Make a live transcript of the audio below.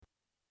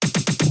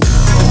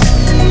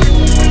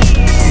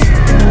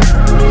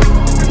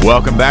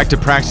Welcome back to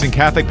Practicing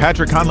Catholic.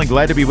 Patrick Conley,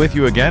 glad to be with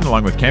you again,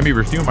 along with Cami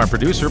Rafum, our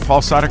producer,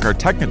 Paul Sadek, our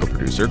technical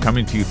producer,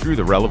 coming to you through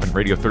the relevant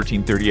Radio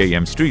 1330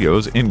 AM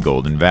studios in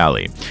Golden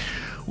Valley.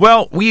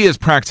 Well, we as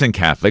practicing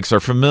Catholics are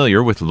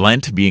familiar with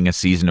Lent being a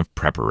season of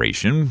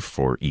preparation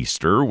for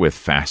Easter with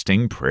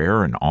fasting,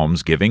 prayer, and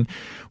almsgiving.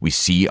 We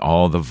see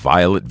all the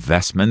violet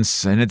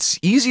vestments, and it's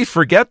easy to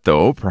forget,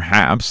 though,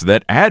 perhaps,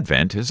 that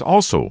Advent is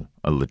also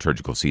a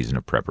liturgical season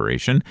of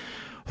preparation,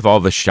 with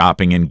all the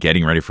shopping and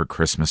getting ready for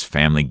Christmas,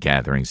 family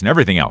gatherings, and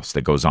everything else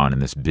that goes on in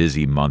this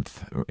busy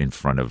month in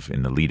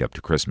the lead up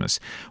to Christmas.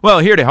 Well,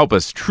 here to help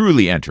us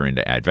truly enter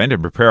into Advent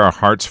and prepare our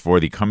hearts for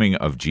the coming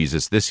of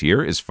Jesus this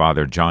year is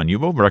Father John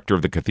Ubel, rector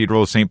of the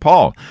Cathedral of St.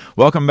 Paul.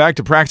 Welcome back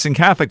to Practicing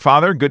Catholic,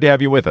 Father. Good to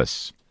have you with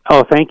us.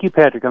 Oh, thank you,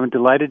 Patrick. I'm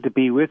delighted to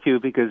be with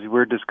you because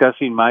we're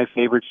discussing my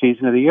favorite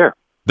season of the year.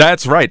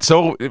 That's right.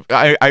 So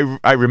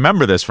I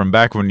remember this from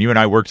back when you and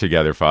I worked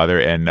together,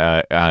 Father, and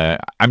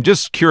I'm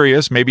just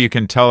curious, maybe you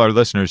can tell our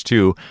listeners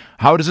too,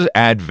 how does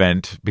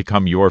Advent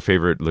become your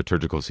favorite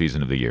liturgical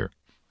season of the year?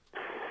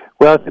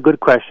 Well, it's a good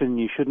question.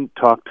 You shouldn't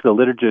talk to the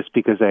liturgists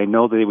because I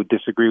know they would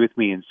disagree with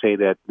me and say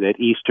that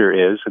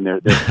Easter is, and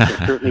they're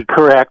certainly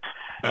correct.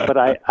 But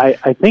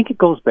I think it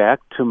goes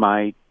back to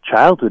my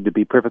childhood, to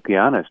be perfectly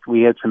honest.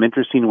 We had some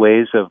interesting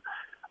ways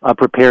of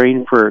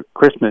preparing for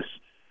Christmas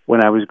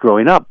when I was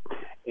growing up.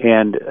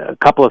 And a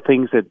couple of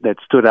things that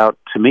stood out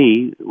to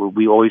me,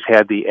 we always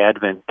had the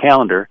Advent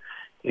calendar,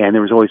 and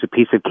there was always a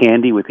piece of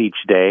candy with each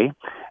day.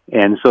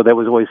 And so that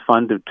was always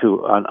fun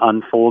to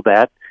unfold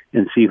that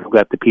and see who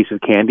got the piece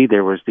of candy.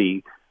 There was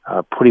the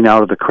putting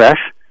out of the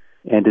creche,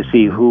 and to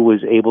see who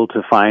was able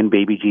to find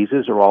baby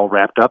Jesus or all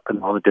wrapped up in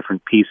all the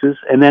different pieces.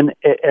 And then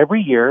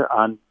every year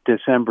on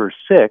December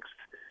 6th,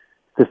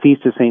 the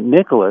Feast of St.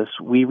 Nicholas,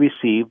 we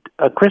received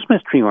a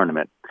Christmas tree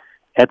ornament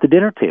at the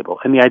dinner table.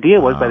 And the idea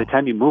was by the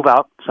time you move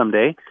out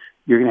someday,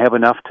 you're going to have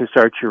enough to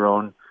start your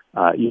own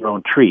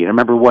tree. And I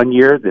remember one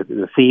year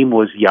the theme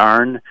was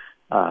yarn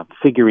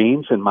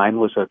figurines, and mine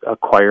was a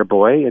choir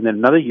boy. And then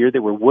another year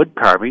there were wood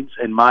carvings,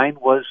 and mine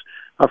was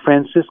a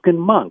Franciscan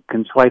monk.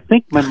 And so I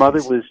think my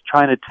mother was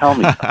trying to tell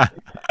me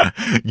something.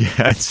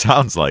 Yeah, it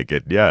sounds like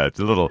it. Yeah, it's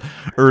a little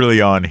early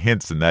on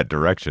hints in that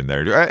direction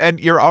there. And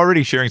you're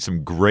already sharing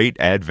some great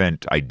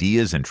Advent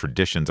ideas and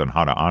traditions on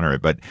how to honor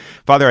it. But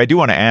Father, I do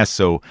want to ask,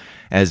 so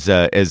as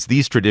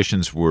these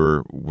traditions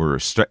were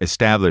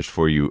established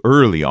for you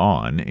early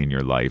on in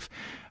your life,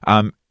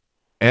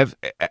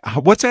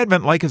 what's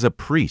Advent like as a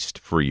priest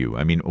for you?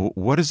 I mean,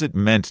 what has it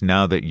meant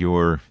now that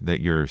you're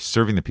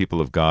serving the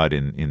people of God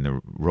in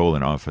the role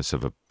and office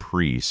of a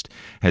priest?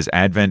 Has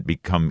Advent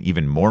become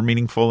even more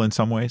meaningful in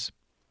some ways?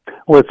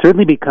 Well, it's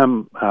certainly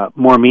become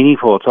more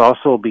meaningful. It's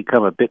also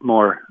become a bit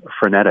more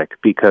frenetic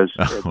because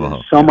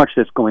there's so much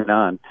that's going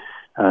on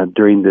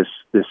during this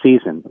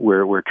season.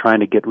 We're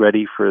trying to get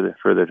ready for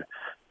the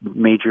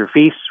major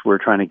feasts. We're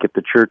trying to get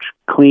the church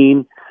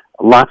clean.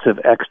 Lots of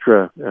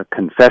extra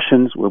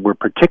confessions. We're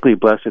particularly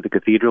blessed at the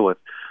Cathedral with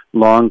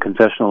long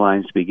confessional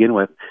lines to begin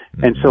with.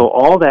 Mm-hmm. And so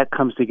all that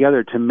comes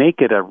together to make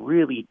it a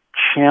really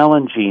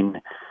challenging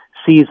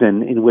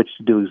season in which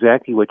to do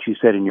exactly what you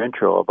said in your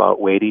intro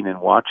about waiting and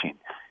watching.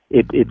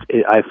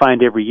 I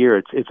find every year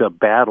it's a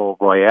battle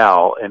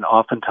royale, and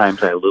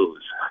oftentimes I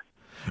lose.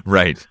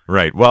 Right.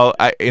 Well,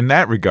 in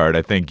that regard,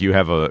 I think you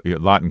have a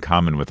lot in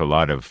common with a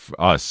lot of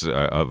us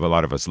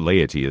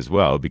laity as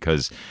well,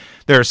 because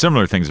there are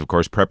similar things, of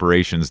course,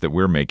 preparations that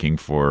we're making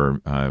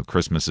for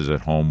Christmases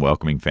at home,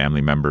 welcoming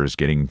family members,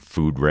 getting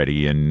food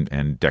ready,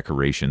 and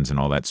decorations and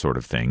all that sort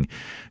of thing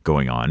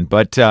going on.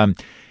 But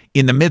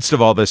in the midst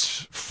of all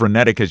this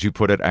frenetic, as you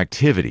put it,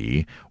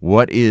 activity,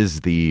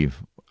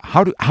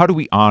 how do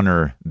we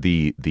honor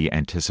the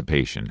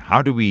anticipation?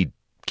 How do we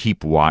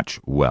keep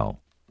watch well?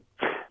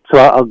 So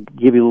I'll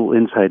give you a little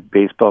inside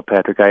baseball,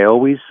 Patrick. I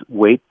always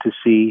wait to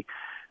see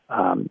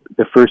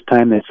the first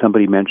time that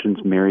somebody mentions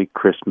Merry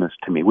Christmas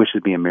to me,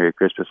 wishes me a Merry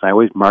Christmas. I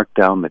always mark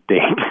down the date,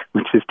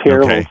 which is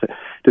terrible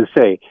to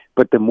say.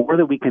 But the more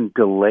that we can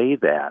delay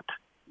that,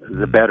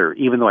 the better.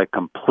 Even though I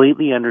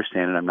completely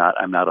understand it,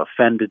 I'm not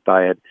offended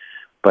by it.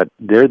 But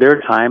there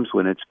are times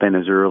when it's been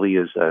as early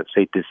as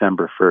say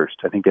December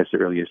 1st. I think that's the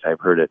earliest I've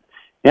heard it.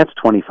 That's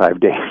 25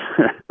 days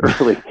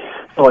early.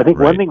 So I think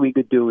one thing we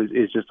could do is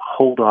just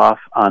hold off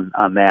on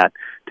that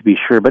to be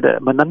sure. But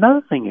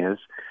another thing is,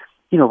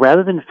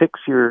 rather than fix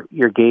your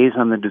gaze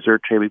on the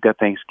dessert tray, we've got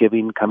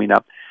Thanksgiving coming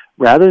up.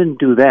 Rather than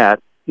do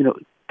that,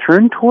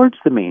 turn towards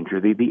the manger,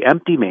 the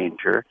empty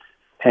manger,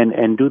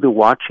 and do the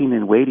watching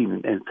and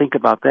waiting and think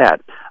about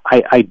that.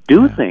 I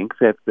do think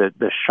that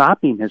the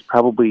shopping has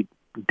probably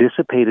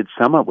dissipated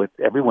somewhat with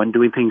everyone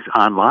doing things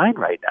online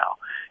right now.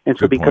 And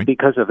so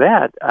because of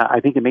that, I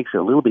think it makes it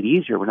a little bit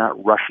easier. We're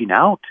not rushing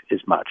out as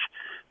much.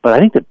 But I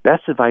think the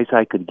best advice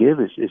I could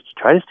give is to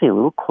try to stay a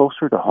little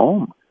closer to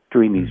home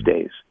during these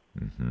days.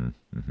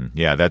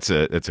 Yeah, that's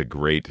a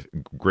great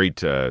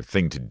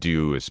thing to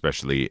do,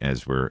 especially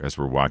as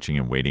we're watching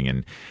and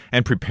waiting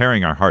and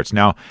preparing our hearts.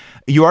 Now,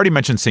 you already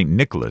mentioned St.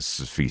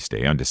 Nicholas' feast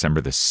day on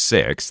December the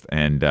 6th,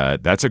 and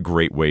that's a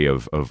great way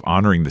of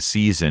honoring the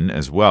season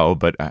as well,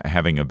 but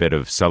having a bit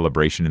of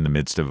celebration in the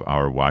midst of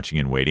our watching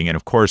and waiting. And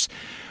of course,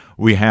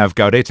 we have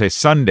Gaudete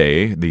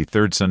Sunday, the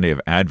third Sunday of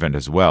Advent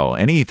as well.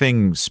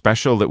 Anything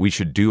special that we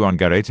should do on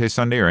Gaudete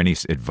Sunday, or any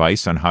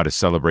advice on how to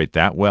celebrate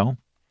that well?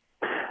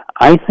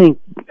 I think,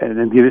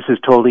 and this is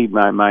totally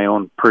my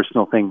own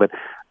personal thing, but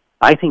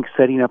I think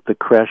setting up the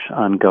creche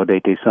on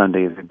Gaudete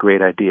Sunday is a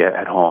great idea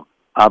at home.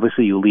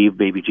 Obviously, you leave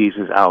baby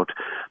Jesus out,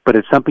 but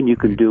it's something you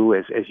can do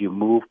as you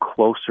move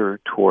closer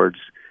towards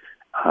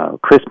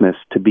Christmas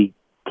to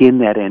begin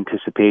that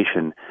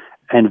anticipation.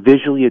 And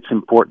visually, it's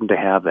important to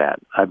have that.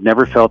 I've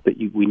never felt that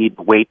we need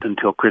to wait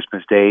until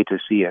Christmas Day to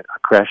see a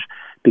creche,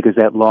 because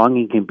that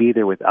longing can be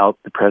there without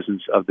the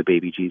presence of the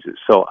baby Jesus.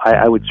 So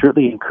I would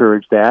certainly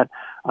encourage that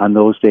on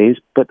those days.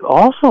 But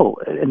also,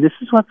 and this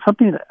is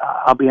something that,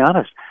 I'll be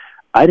honest,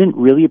 I didn't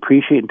really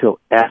appreciate until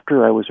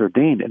after I was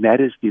ordained, and that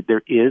is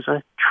there is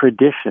a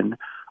tradition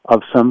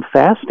of some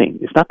fasting.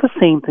 It's not the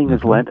same thing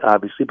as Lent,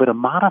 obviously, but a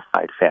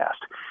modified fast.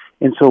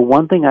 And so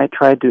one thing I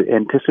tried to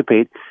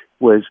anticipate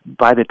was,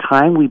 by the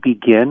time we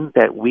begin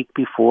that week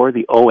before,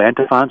 the O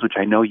antiphons, which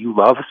I know you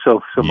love so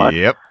much.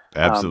 Yep,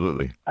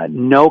 absolutely.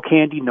 No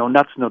candy, no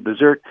nuts, no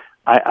dessert.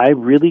 I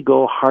really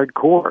go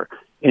hardcore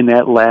in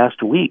that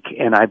last week,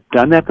 and I've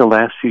done that the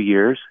last few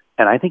years,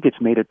 and I think it's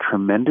made a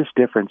tremendous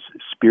difference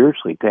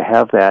spiritually to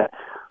have that,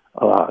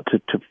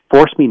 to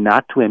force me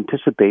not to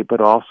anticipate, but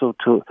also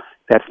to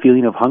that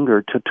feeling of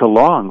hunger to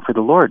long for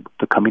the Lord,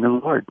 the coming of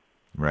the Lord.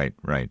 Right.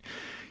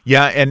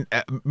 Yeah, and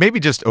maybe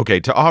just,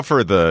 to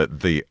offer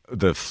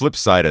the flip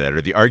side of that,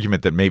 or the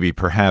argument that maybe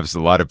perhaps a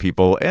lot of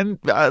people, and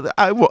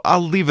I'll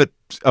leave it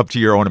up to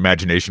your own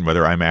imagination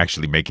whether I'm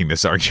actually making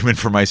this argument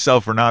for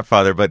myself or not,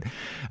 Father, but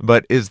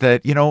is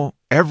that,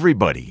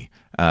 everybody,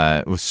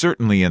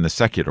 certainly in the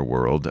secular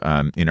world,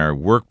 in our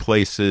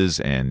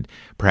workplaces and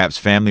perhaps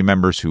family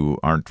members who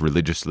aren't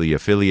religiously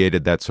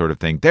affiliated, that sort of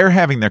thing, they're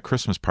having their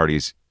Christmas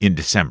parties in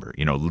December,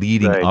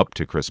 leading up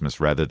to Christmas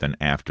rather than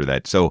after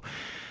that. So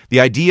the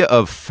idea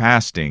of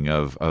fasting,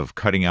 of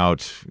cutting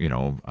out,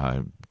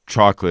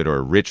 chocolate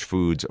or rich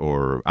foods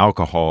or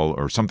alcohol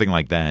or something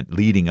like that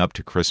leading up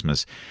to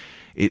Christmas,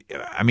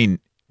 in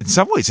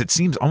some ways it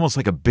seems almost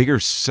like a bigger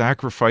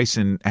sacrifice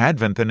in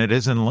Advent than it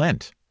is in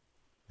Lent.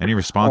 Any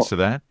response to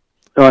that?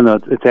 Oh, no,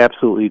 it's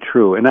absolutely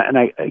true. And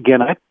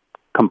I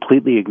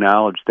completely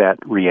acknowledge that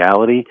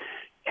reality,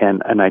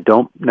 and I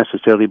don't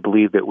necessarily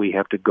believe that we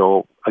have to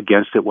go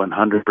against it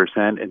 100%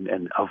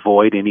 and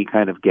avoid any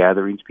kind of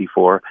gatherings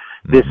before.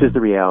 This is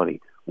the reality.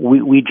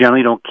 We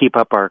generally don't keep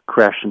up our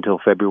creche until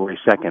February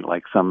 2nd,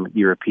 like some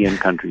European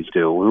countries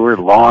do. We were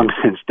long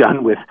since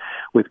done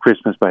with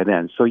Christmas by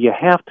then. So you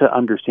have to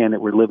understand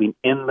that we're living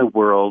in the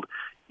world,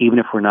 even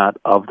if we're not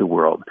of the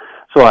world.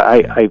 So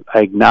I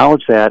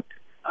acknowledge that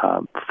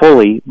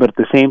fully, but at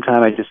the same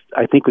time,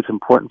 I think it's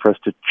important for us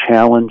to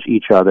challenge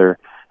each other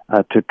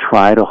to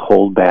try to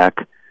hold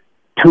back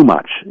too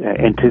much,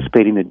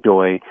 anticipating the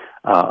joy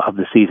of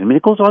the season.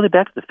 It goes all the way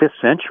back to the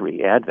 5th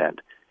century, Advent,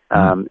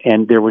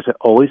 and there was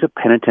always a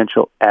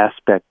penitential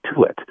aspect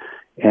to it,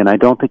 and I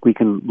don't think we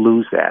can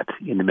lose that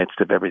in the midst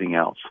of everything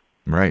else.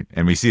 Right,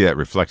 and we see that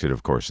reflected,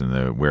 of course, in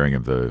the wearing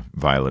of the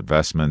violet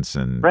vestments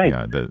and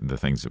the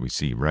things that we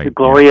see. Right, the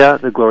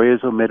Gloria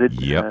is omitted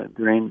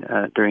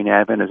during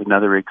Advent as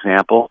another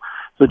example.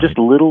 So just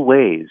little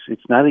ways.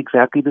 It's not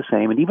exactly the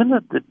same, and even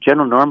the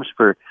general norms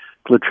for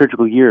the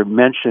liturgical year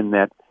mention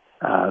that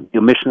the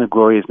omission of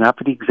Gloria is not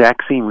for the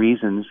exact same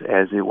reasons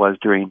as it was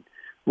during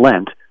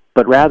Lent,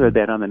 but rather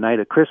that on the night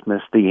of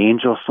Christmas, the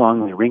angel song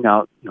will ring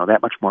out,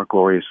 that much more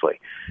gloriously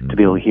to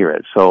be able to hear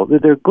it. So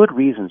there are good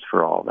reasons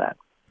for all that.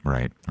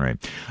 Right.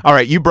 All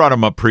right, you brought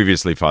them up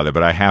previously, Father,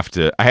 but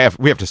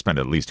we have to spend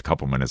at least a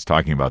couple minutes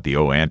talking about the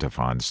O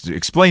antiphons.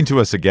 Explain to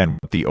us again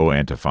what the O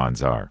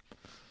antiphons are.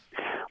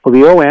 Well,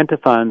 the O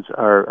antiphons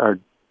are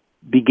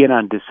begin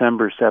on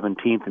December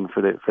 17th, and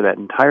for that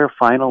entire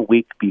final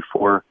week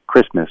before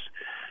Christmas,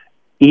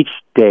 each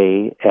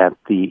day at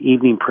the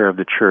evening prayer of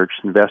the church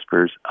in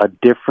Vespers, a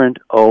different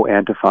O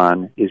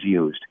antiphon is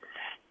used.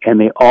 And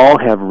they all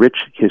have rich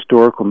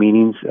historical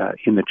meanings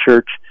in the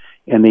church,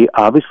 and they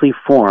obviously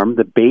form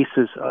the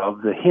basis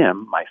of the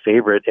hymn, my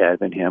favorite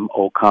Advent hymn,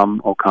 O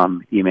come,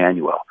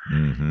 Emmanuel.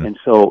 Mm-hmm. And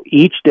so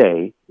each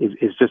day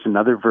is just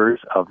another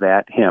verse of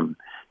that hymn.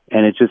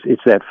 And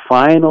it's that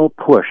final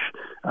push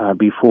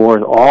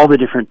before all the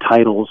different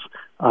titles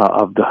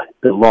of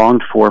the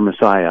longed-for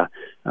Messiah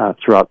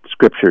throughout the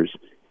Scriptures.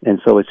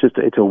 And so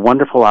it's a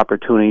wonderful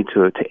opportunity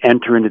to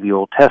enter into the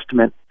Old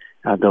Testament,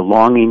 the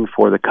longing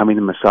for the coming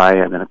of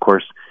Messiah, and then, of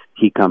course,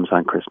 he comes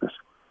on Christmas.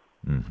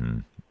 Mm-hmm.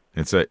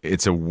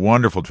 It's a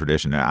wonderful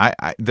tradition.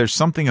 There's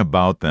something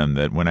about them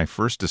that when I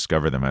first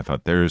discovered them, I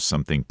thought there's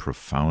something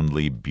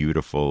profoundly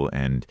beautiful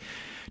and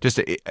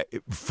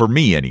for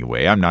me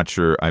anyway, I'm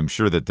sure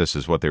that this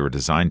is what they were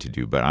designed to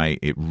do, but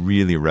it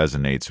really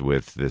resonates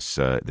with this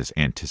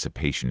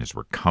anticipation as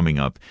we're coming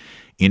up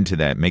into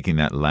that, making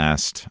that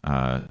last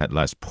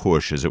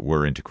push, as it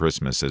were, into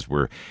Christmas, as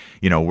we're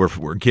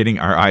getting,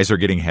 our eyes are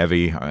getting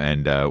heavy,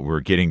 and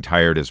we're getting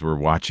tired as we're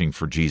watching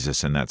for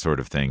Jesus and that sort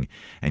of thing,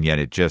 and yet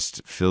it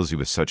just fills you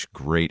with such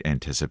great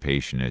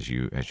anticipation as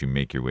you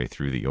make your way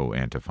through the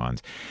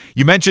antiphons.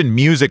 You mentioned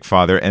music,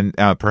 Father, and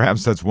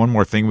perhaps that's one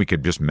more thing we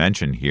could just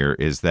mention here,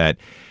 is that,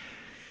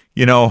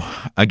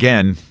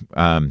 again,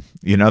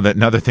 that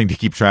another thing to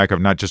keep track of,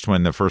 not just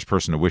when the first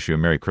person to wish you a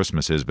Merry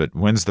Christmas is, but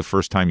when's the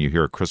first time you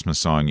hear a Christmas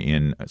song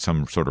in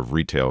some sort of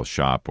retail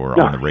shop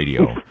or on the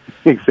radio,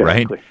 exactly.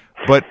 Right?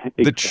 But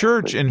the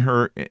church, in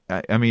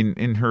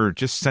her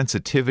just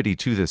sensitivity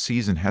to the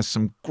season, has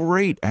some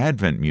great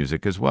Advent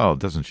music as well,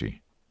 doesn't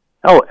she?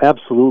 Oh,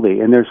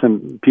 absolutely. And there's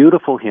some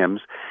beautiful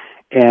hymns,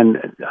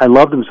 and I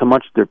love them so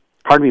much that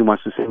part of me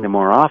wants to sing them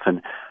more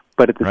often.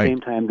 But at the same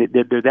time,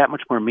 they're that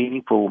much more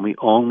meaningful when we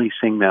only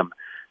sing them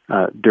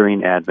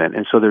during Advent.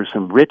 And so there's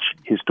some rich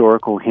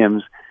historical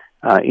hymns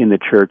in the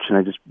church, and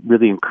I just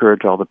really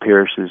encourage all the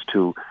parishes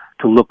to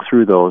look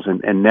through those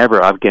and never,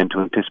 again,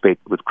 to anticipate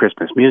with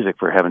Christmas music,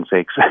 for heaven's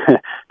sakes,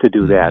 to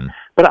do that.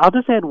 But I'll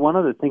just add one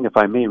other thing, if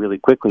I may, really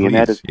quickly, and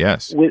that is,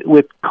 yes,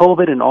 with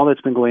COVID and all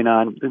that's been going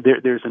on,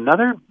 there's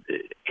another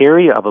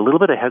area of a little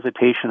bit of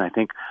hesitation, I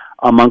think,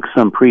 amongst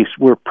some priests.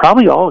 We're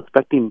probably all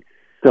expecting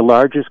the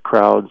largest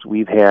crowds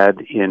we've had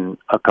in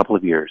a couple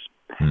of years.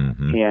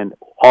 Mm-hmm. And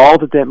all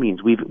that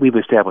means, we've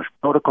established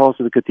protocols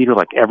at the cathedral,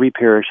 like every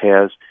parish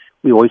has.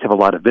 We always have a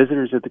lot of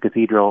visitors at the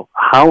cathedral.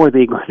 How are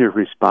they going to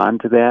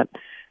respond to that?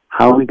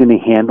 How are we going to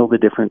handle the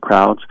different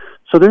crowds?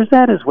 So there's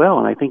that as well.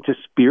 And I think, just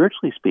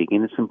spiritually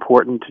speaking, it's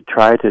important to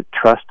try to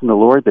trust in the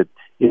Lord that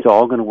it's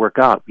all going to work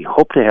out. We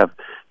hope to have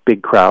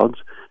big crowds,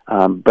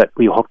 but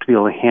we hope to be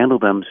able to handle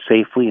them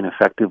safely and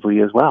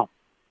effectively as well.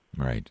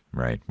 Right.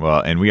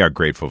 Well, and we are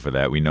grateful for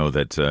that. We know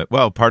that,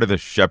 part of the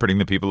shepherding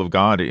the people of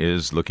God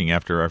is looking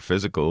after our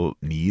physical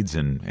needs,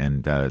 and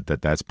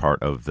that's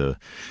part of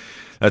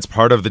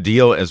the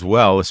deal as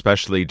well,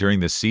 especially during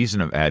the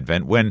season of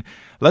Advent, when,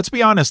 let's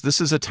be honest, this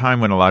is a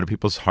time when a lot of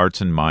people's hearts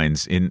and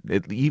minds,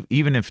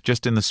 even if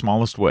just in the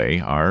smallest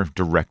way, are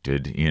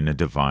directed in a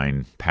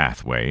divine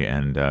pathway,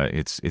 and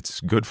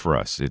it's good for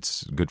us.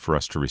 It's good for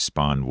us to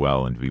respond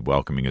well and to be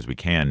welcoming as we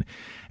can,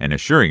 and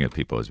assuring of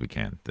people as we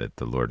can that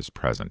the Lord is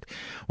present.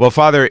 Well,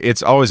 Father,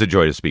 it's always a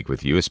joy to speak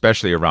with you,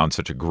 especially around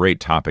such a great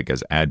topic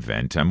as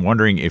Advent. I'm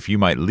wondering if you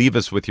might leave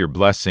us with your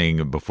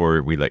blessing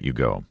before we let you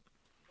go.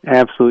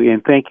 Absolutely,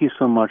 and thank you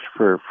so much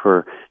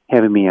for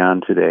having me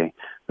on today.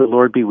 The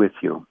Lord be with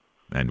you.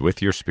 And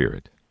with your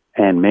spirit.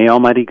 And may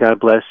Almighty God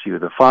bless you,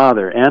 the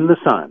Father, and the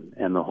Son,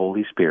 and the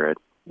Holy Spirit.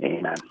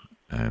 Amen.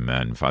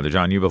 Amen. Father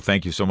John Ubel,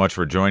 thank you so much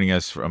for joining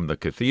us from the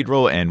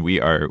Cathedral, and we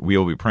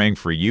will be praying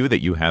for you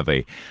that you have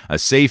a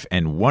safe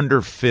and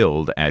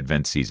wonder-filled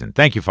Advent season.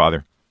 Thank you,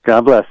 Father.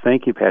 God bless.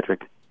 Thank you,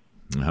 Patrick.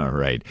 All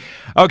right.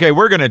 Okay,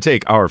 we're going to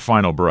take our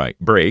final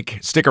break.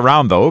 Stick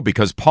around, though,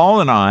 because Paul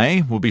and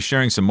I will be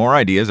sharing some more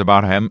ideas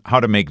about how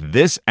to make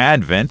this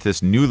Advent,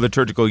 this new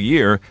liturgical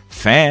year,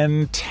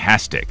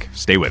 fantastic.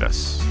 Stay with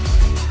us.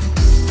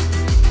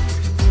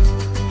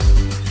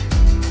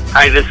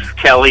 Hi, this is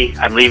Kelly.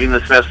 I'm leaving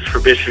this message for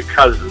Bishop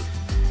Cousins.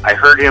 I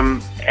heard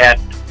him at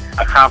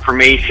a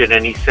confirmation,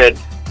 and he said,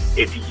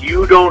 if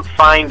you don't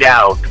find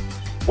out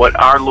what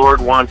our Lord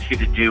wants you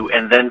to do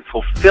and then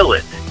fulfill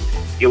it,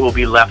 it will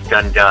be left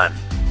undone.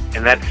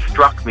 And that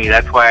struck me.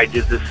 That's why I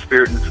did this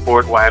Spirit and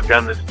Sport, why I've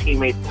done this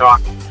teammate talk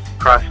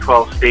across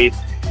 12 states.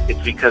 It's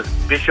because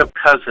Bishop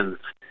Cousins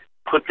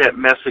put that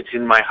message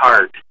in my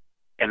heart,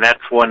 and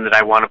that's one that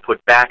I want to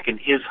put back in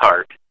his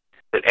heart,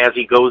 that as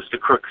he goes to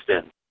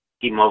Crookston,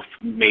 he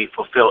may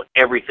fulfill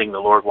everything the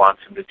Lord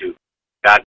wants him to do.